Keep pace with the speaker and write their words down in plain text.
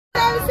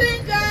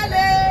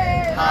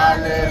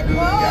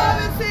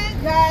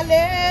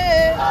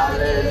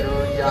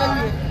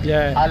Hallelujah.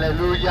 Yeah.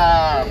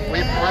 Hallelujah.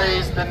 We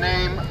praise the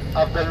name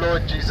of the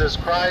Lord Jesus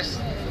Christ.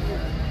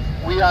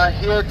 We are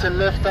here to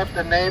lift up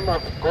the name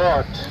of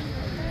God.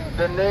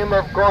 The name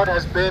of God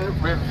has been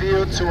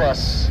revealed to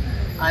us.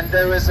 And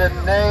there is a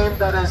name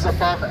that is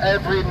above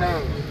every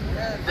name.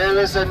 There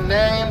is a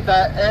name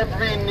that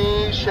every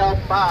knee shall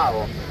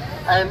bow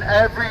and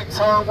every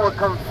tongue will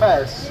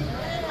confess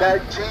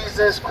that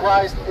Jesus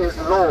Christ is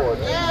Lord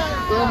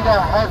in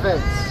the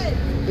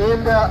heavens,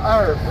 in the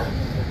earth,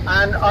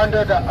 and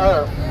under the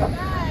earth.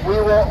 We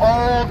will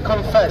all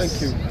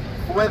confess.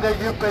 Whether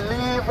you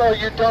believe or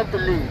you don't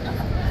believe,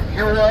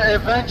 you will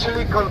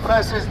eventually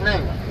confess his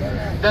name,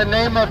 the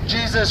name of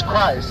Jesus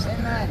Christ.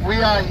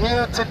 We are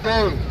here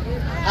today,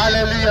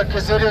 hallelujah,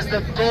 because it is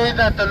the day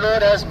that the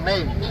Lord has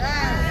made.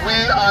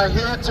 We are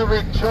here to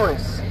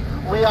rejoice.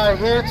 We are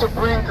here to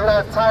bring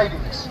glad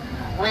tidings.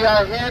 We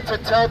are here to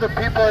tell the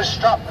people of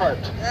Stratford.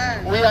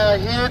 We are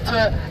here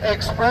to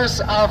express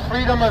our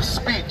freedom of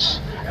speech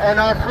and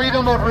our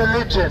freedom of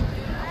religion.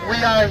 We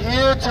are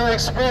here to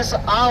express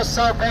our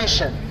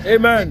salvation.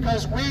 Amen.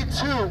 Because we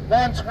too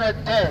once were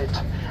dead,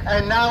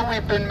 and now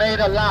we've been made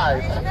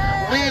alive.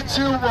 We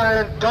too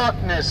were in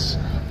darkness,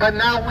 but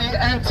now we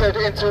entered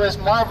into his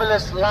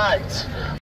marvelous light.